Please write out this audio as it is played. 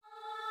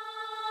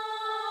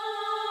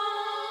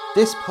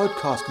This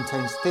podcast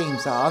contains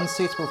themes that are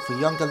unsuitable for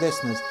younger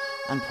listeners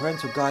and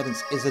parental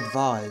guidance is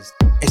advised.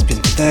 It's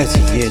been 30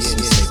 years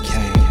since they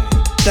came.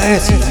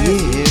 30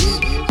 years?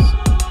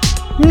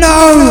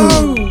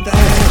 No! 30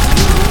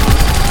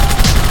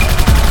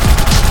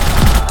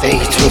 They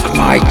took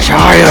my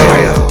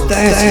child!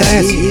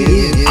 30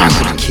 years?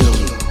 I'm gonna kill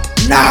you.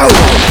 No!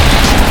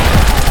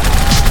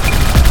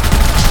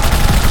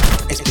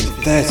 It's been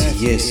 30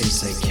 years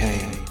since they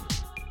came.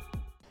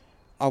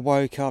 I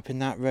woke up in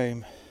that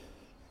room.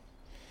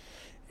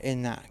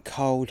 In that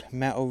cold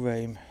metal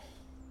room.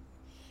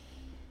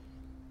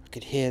 I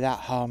could hear that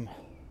hum.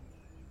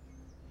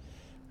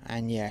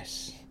 And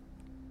yes,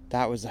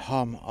 that was the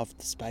hum of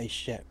the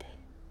spaceship.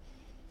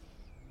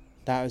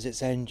 That was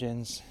its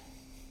engines.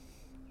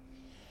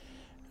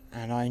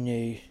 And I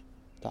knew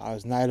that I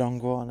was no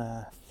longer on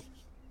Earth.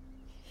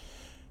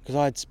 Because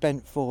I'd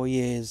spent 4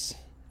 years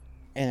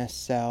in a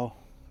cell.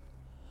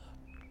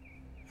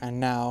 And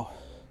now,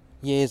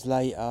 years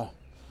later,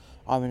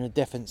 I'm in a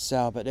different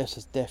cell, but this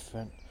is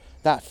different.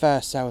 That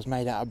first cell was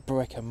made out of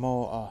brick and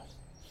mortar.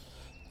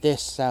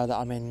 This cell that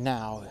I'm in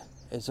now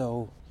is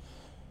all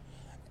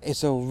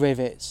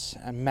rivets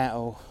and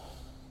metal.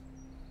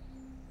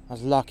 I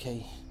was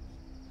lucky.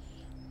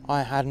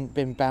 I hadn't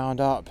been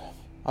bound up.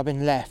 I've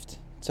been left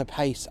to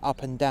pace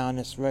up and down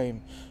this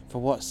room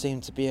for what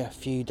seemed to be a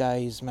few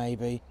days,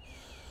 maybe.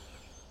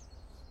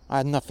 I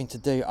had nothing to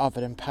do other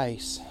than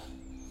pace.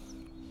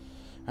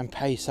 And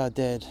pace I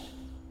did.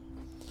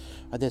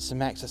 I did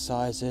some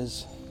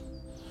exercises,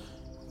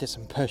 did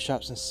some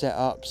push-ups and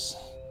sit-ups,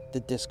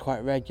 did this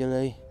quite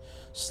regularly,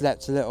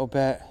 slept a little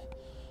bit,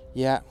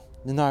 yeah,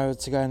 no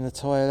to go in the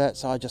toilet,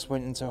 so I just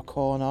went into a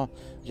corner,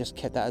 just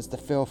kept that as the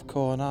filth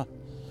corner.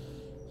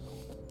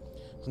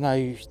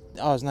 I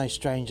was no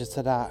stranger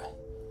to that,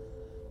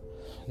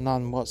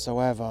 none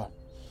whatsoever,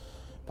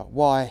 but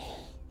why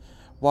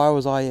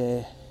was I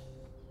here?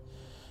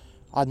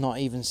 I'd not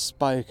even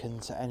spoken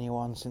to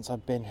anyone since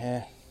I'd been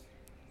here.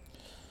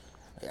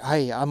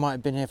 Hey, I might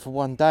have been here for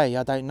one day,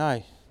 I don't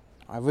know.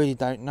 I really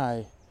don't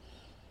know.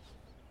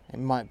 It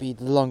might be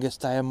the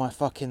longest day of my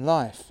fucking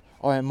life.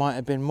 Or it might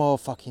have been more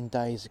fucking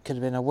days. It could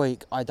have been a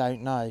week, I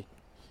don't know.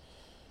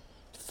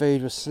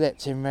 Food was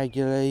slipped in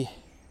regularly.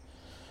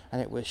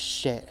 And it was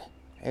shit.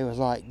 It was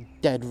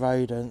like dead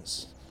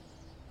rodents.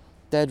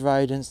 Dead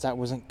rodents that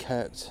wasn't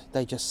cooked.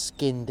 They just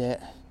skinned it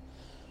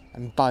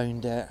and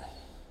boned it.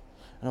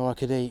 And all I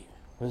could eat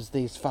was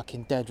these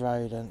fucking dead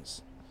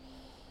rodents.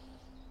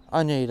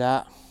 I knew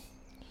that.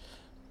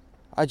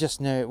 I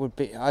just knew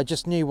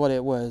what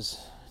it was.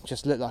 It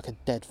just looked like a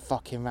dead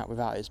fucking rat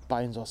without its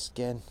bones or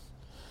skin.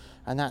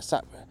 And that's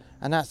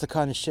the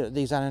kind of shit that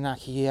these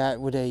Anunnaki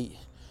would eat.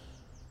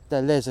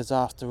 They're lizards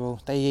after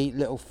all. They eat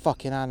little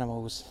fucking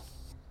animals.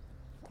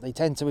 They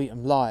tend to eat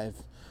them live.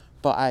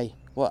 But hey,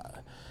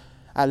 what?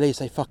 At least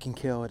they fucking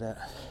killed it.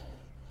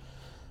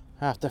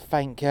 I have to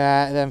thank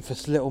them for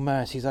little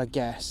mercies, I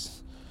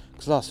guess.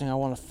 Because the last thing I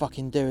want to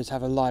fucking do is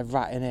have a live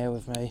rat in here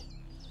with me.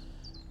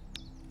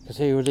 Because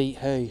who would eat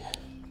who?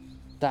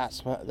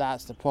 That's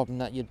the problem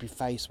that you'd be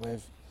faced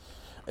with.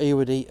 Who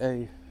would eat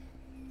who?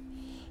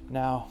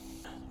 Now,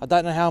 I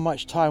don't know how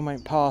much time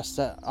went past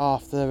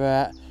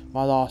after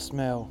my last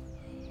meal.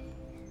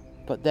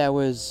 But there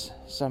was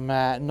some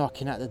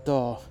knocking at the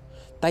door.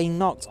 They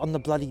knocked on the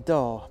bloody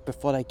door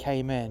before they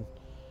came in.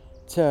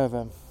 2 of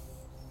them.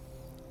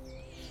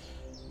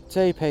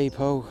 2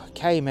 people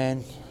came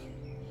in.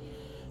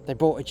 They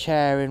brought a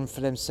chair in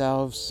for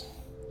themselves.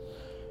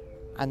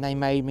 And they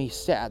made me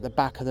sit at the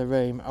back of the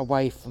room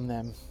away from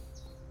them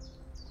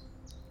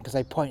because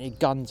they pointed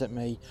guns at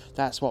me.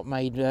 That's what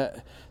made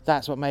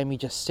me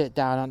just sit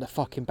down at the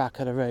fucking back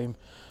of the room.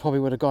 Probably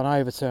would have gone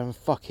over to them and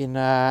fucking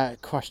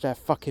crushed their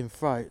fucking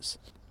throats.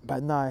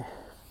 But no,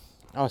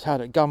 I was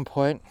held at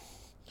gunpoint,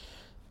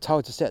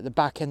 told to sit at the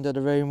back end of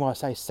the room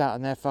whilst they sat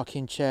on their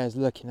fucking chairs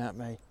looking at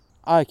me.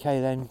 Okay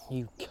then,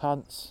 you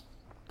cunts.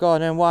 Go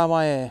on then, why am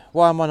I here?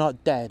 Why am I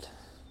not dead?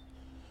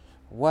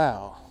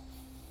 Well,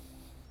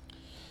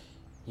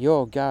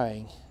 you're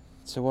going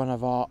to one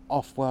of our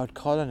off-world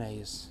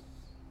colonies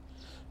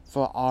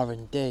for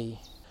R&D.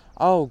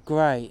 Oh,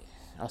 great,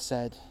 I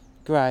said.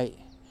 Great.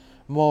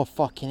 More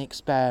fucking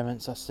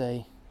experiments, I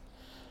see.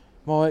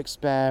 More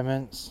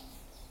experiments.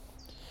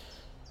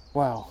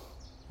 Well,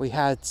 we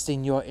had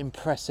seen your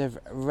impressive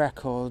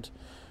record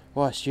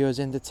whilst you was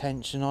in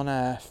detention on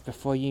Earth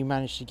before you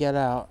managed to get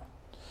out.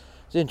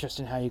 It's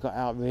interesting how you got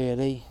out,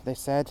 really, they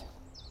said.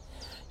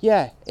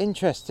 Yeah,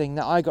 interesting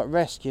that I got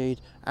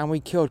rescued and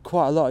we killed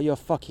quite a lot of your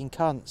fucking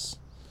cunts.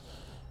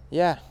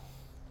 Yeah,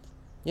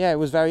 it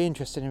was very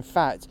interesting. In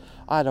fact,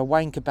 I had a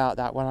wank about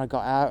that when I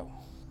got out.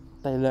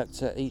 They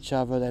looked at each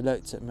other, they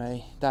looked at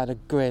me, they had a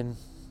grin.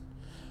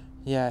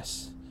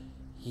 Yes,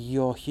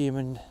 your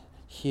human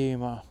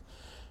humour.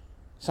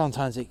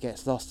 Sometimes it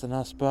gets lost on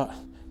us, but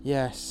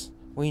yes,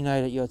 we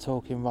know that you're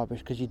talking rubbish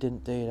because you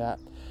didn't do that.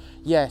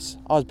 Yes,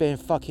 I was being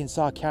fucking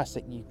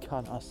sarcastic, you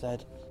cunt, I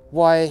said.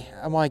 Why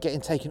am I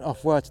getting taken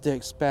off work to do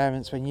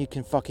experiments when you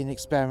can fucking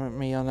experiment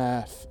me on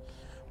Earth?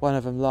 One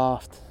of them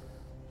laughed.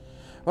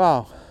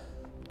 Well,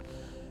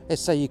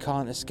 it's so you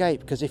can't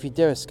escape, because if you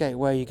do escape,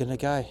 where are you going to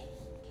go?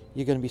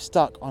 You're going to be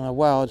stuck on a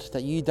world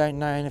that you don't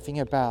know anything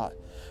about,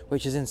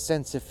 which is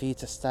incentive for you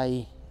to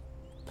stay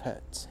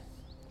put.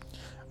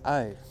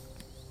 Oh,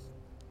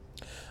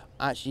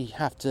 I actually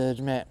have to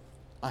admit,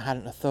 I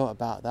hadn't have thought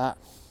about that.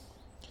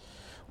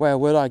 Where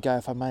would I go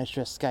if I managed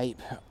to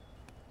escape?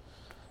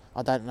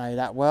 I don't know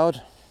that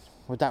world.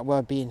 Would that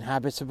world be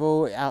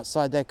inhabitable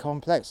outside their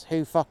complex?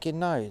 Who fucking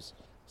knows?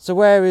 So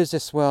where is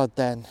this world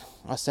then?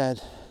 I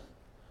said.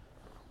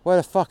 Where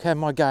the fuck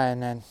am I going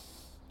then?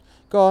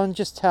 Go on,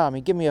 just tell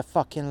me, give me a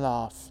fucking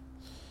laugh.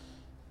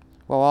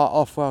 Well, our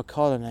off-world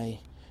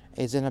colony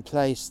is in a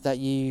place that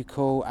you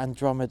call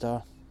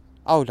Andromeda.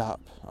 Hold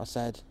up, I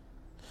said.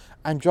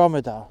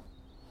 Andromeda?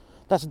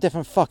 That's a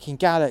different fucking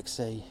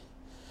galaxy.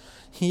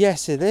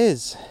 Yes, it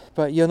is.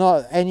 But you're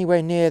not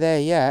anywhere near there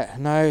yet.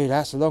 No,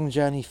 that's a long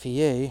journey for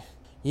you.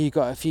 You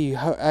got a few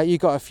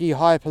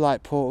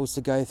hyperlight portals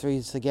to go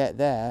through to get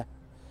there.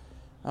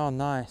 Oh,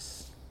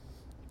 nice.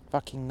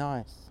 Fucking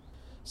nice.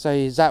 So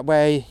is that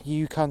where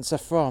you cunts are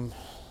from?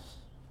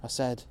 I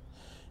said.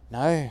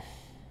 No,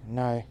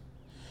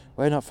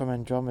 we're not from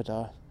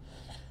Andromeda.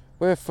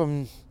 We're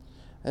from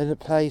a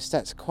place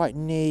that's quite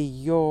near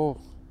your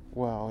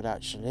world,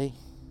 actually.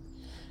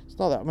 It's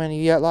not that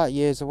many light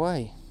years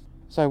away.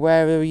 So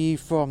where are you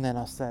from then?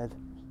 I said.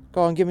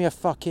 Go on, give me a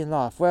fucking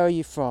laugh. Where are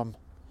you from?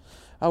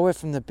 Oh, we're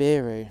from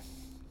Nibiru.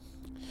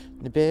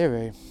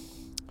 Nibiru.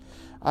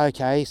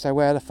 Okay, so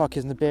where the fuck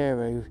is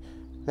Nibiru?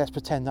 Let's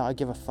pretend that I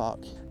give a fuck.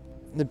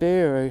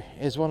 Nibiru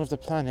is one of the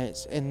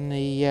planets in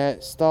the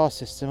star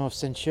system of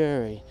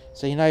Centauri.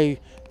 So you know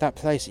that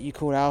place that you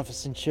call Alpha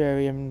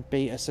Centauri and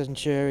Beta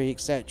Centauri,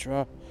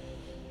 etc.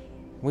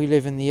 We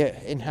live in the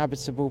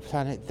inhabitable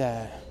planet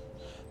there.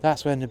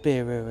 That's where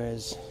Nibiru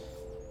is.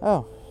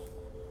 Oh,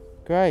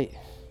 great.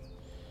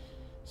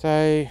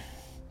 So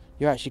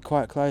you're actually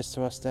quite close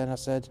to us then, I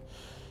said.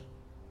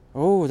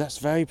 Oh, that's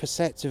very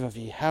perceptive of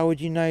you. How would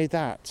you know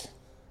that?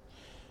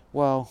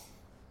 Well,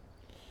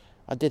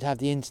 I did have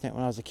the internet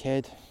when I was a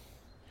kid.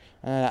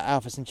 And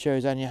Alpha Centauri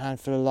is only a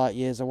handful of light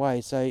years away,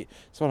 so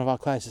it's one of our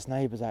closest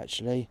neighbours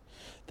actually.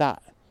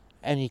 That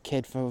any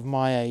kid of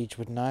my age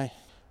would know.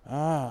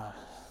 Ah,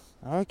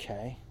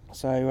 okay.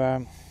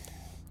 So,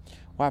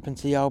 what happened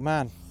to the old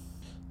man?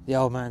 The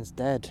old man's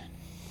dead.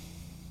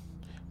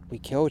 We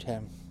killed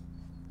him.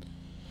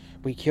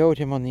 We killed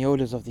him on the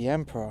orders of the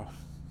Emperor.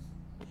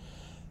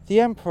 The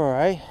Emperor,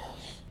 eh?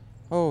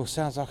 Oh,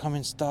 sounds like I'm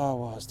in Star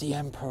Wars. The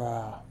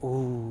Emperor.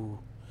 Ooh.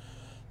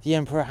 The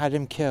Emperor had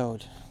him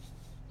killed.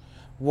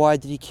 Why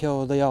did he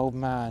kill the old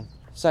man?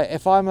 So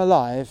if I'm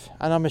alive,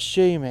 and I'm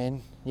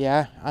assuming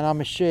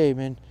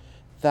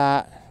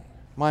that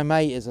my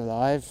mate is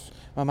alive,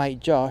 my mate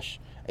Josh,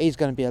 he's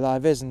going to be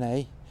alive, isn't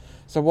he?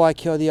 So why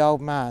kill the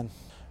old man?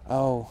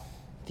 Oh,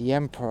 the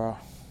Emperor.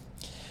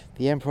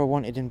 The Emperor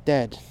wanted him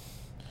dead.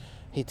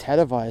 He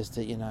televised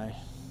it, you know.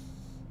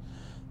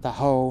 The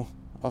whole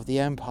of the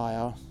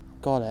Empire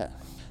got it.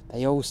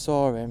 They all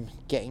saw him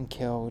getting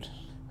killed.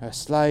 A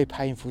slow,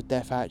 painful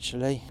death,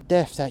 actually.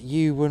 Death that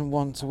you wouldn't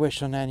want to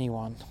wish on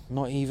anyone,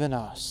 not even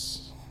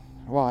us.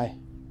 Why?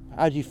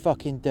 How'd you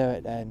fucking do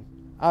it then?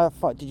 How the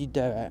fuck did you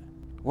do it?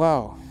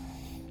 Well,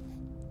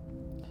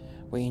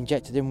 we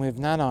injected him with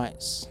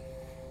nanites.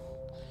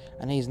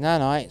 And these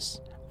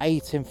nanites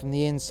ate him from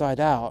the inside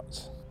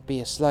out. Be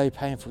a slow,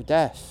 painful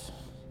death.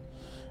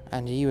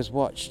 And he was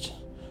watched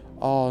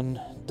on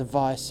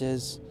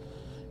devices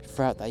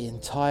throughout the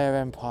entire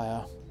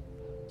empire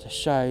to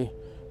show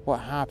what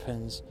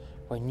happens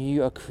when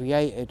you are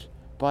created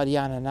by the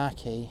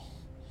Anunnaki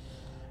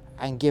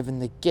and given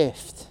the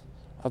gift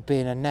of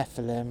being a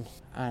Nephilim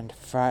and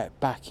throw it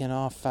back in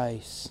our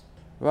face.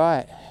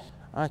 Right,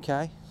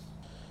 okay.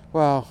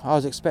 Well, I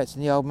was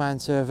expecting the old man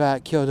to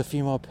have killed a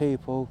few more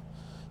people.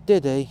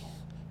 Did he?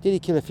 Did he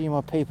kill a few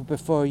more people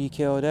before you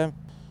killed him?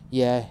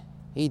 Yeah,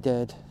 he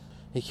did.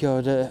 He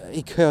killed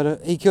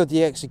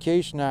the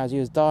executioner as he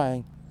was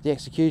dying. The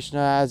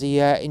executioner as he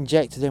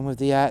injected him with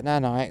the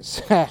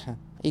nanites.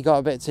 He got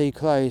a bit too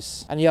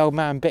close and the old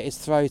man bit his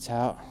throat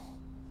out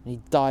and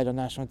he died on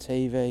national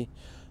TV.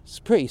 It's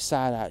pretty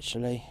sad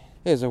actually.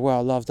 He was a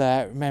well-loved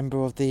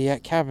member of the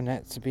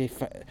cabinet, to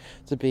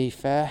be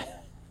fair.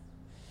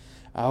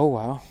 Oh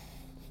well.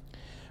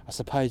 I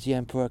suppose the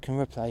Emperor can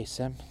replace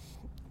him.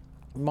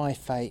 My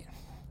fate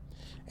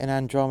in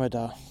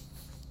Andromeda.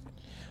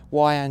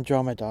 Why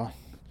Andromeda?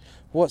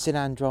 What's in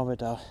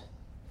Andromeda?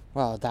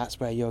 Well, that's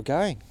where you're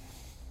going.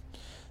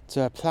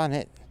 To a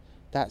planet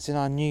that's in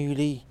our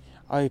newly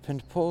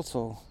opened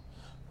portal.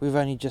 We've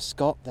only just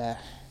got there.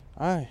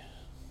 Oh,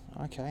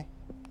 okay.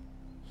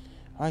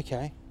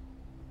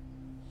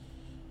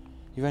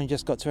 You've only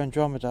just got to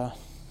Andromeda.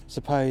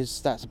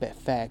 Suppose that's a bit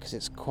fair because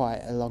it's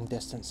quite a long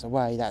distance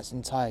away. That's an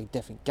entirely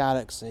different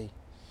galaxy.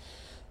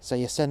 So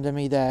you're sending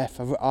me there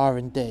for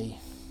R&D.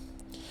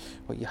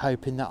 What, you're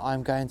hoping that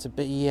I'm going to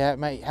be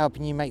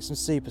helping you make some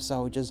super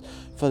soldiers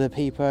for the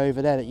people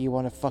over there that you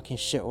want to fucking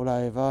shit all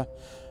over?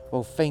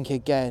 Well, think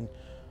again.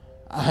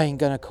 I ain't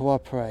gonna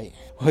cooperate.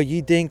 Well,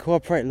 you didn't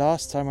cooperate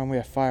last time when we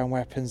were firing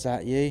weapons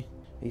at you,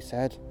 he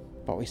said.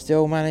 But we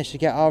still managed to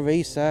get our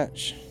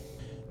research.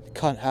 The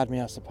cunt had me,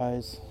 I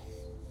suppose.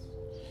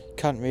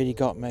 Cunt really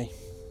got me.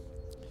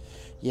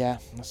 Yeah,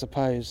 I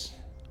suppose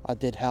I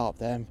did help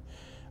them,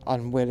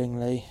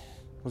 unwillingly,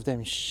 with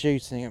them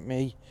shooting at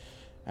me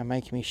and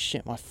making me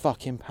shit my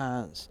fucking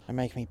pants and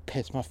making me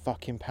piss my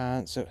fucking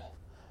pants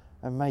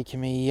and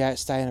making me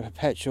stay in a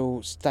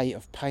perpetual state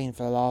of pain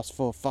for the last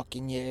 4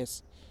 fucking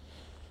years.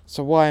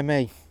 So why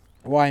me?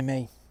 Why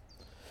me?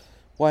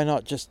 Why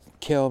not just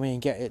kill me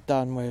and get it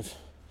done with?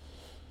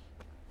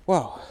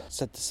 Well,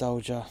 said the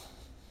soldier,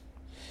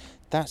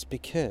 that's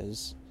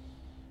because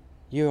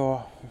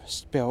you're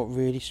built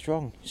really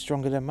strong,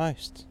 stronger than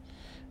most.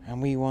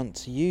 And we want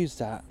to use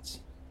that.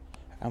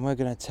 And we're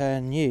going to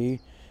turn you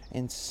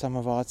into some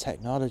of our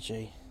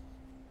technology.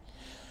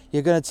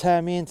 You're going to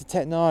turn me into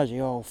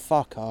technology? Oh,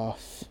 fuck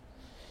off.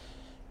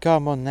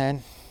 Come on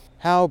then.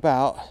 How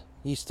about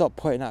you stop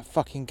pointing that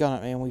fucking gun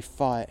at me and we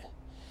fight?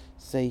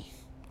 See,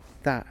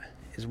 that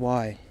is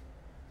why.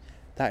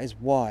 That is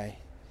why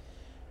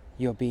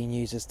you're being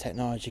used as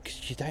technology,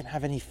 because you don't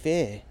have any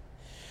fear.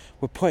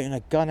 We're pointing a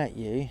gun at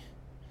you.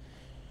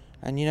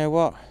 And you know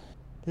what?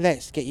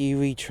 Let's get you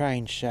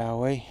retrained,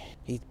 shall we?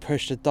 He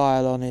pushed the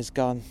dial on his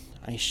gun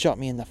and he shot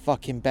me in the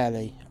fucking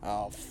belly.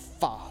 Oh,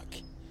 fuck.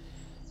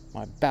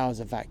 My bowels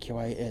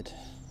evacuated.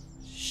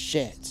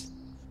 Shit.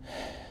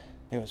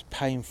 It was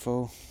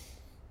painful.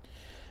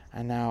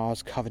 And now I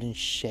was covered in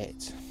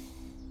shit.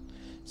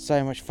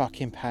 So much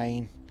fucking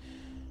pain.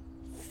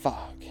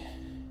 Fuck.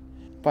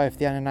 Both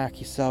the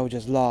Anunnaki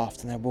soldiers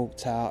laughed and they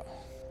walked out.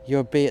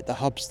 You'll be at the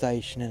hub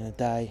station in a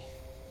day.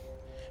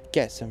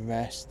 Get some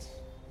rest.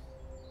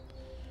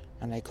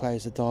 And they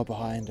closed the door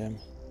behind him.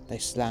 They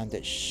slammed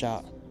it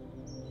shut.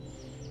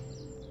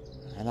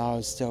 And I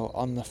was still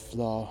on the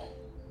floor,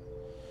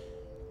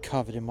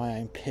 covered in my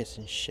own piss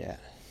and shit.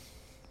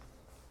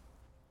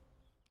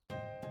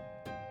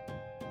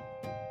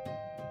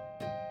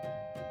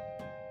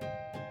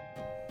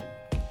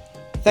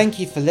 Thank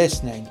you for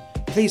listening.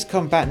 Please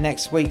come back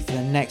next week for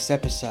the next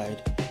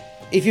episode.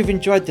 If you've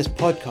enjoyed this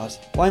podcast,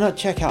 why not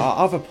check out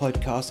our other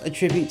podcast, A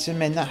Tribute to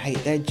Men That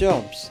Hate Their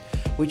Jobs,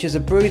 which is a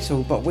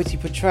brutal but witty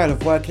portrayal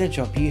of working a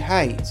job you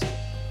hate.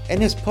 In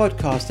this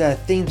podcast, there are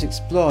themes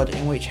explored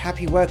in which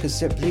happy workers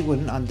simply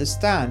wouldn't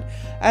understand,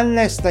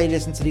 unless they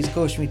listen to these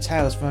cautionary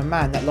tales from a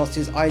man that lost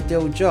his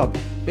ideal job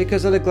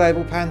because of the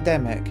global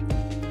pandemic.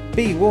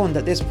 Be warned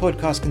that this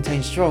podcast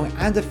contains strong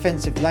and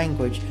offensive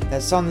language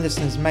that some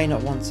listeners may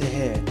not want to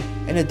hear.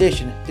 In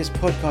addition, this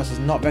podcast is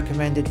not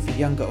recommended for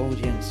younger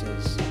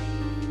audiences.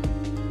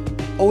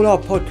 All our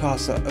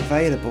podcasts are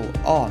available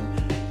on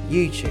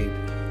YouTube.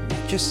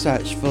 Just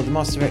search for the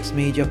Monster X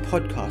Media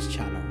podcast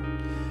channel.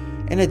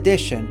 In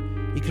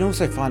addition, you can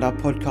also find our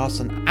podcasts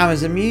on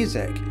Amazon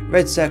Music,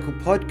 Red Circle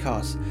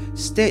Podcasts,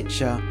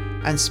 Stitcher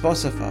and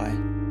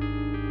Spotify.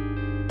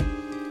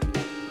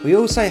 We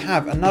also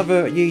have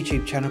another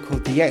YouTube channel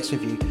called The X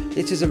Review.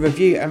 This is a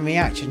review and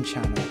reaction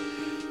channel.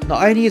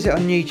 Not only is it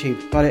on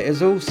YouTube, but it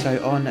is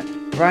also on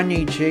Brand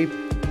YouTube,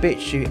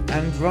 BitChute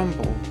and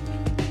Rumble.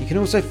 You can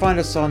also find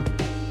us on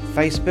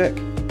Facebook,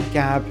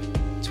 Gab,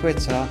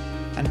 Twitter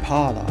and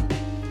Parler.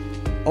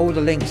 All the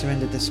links are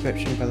in the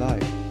description below.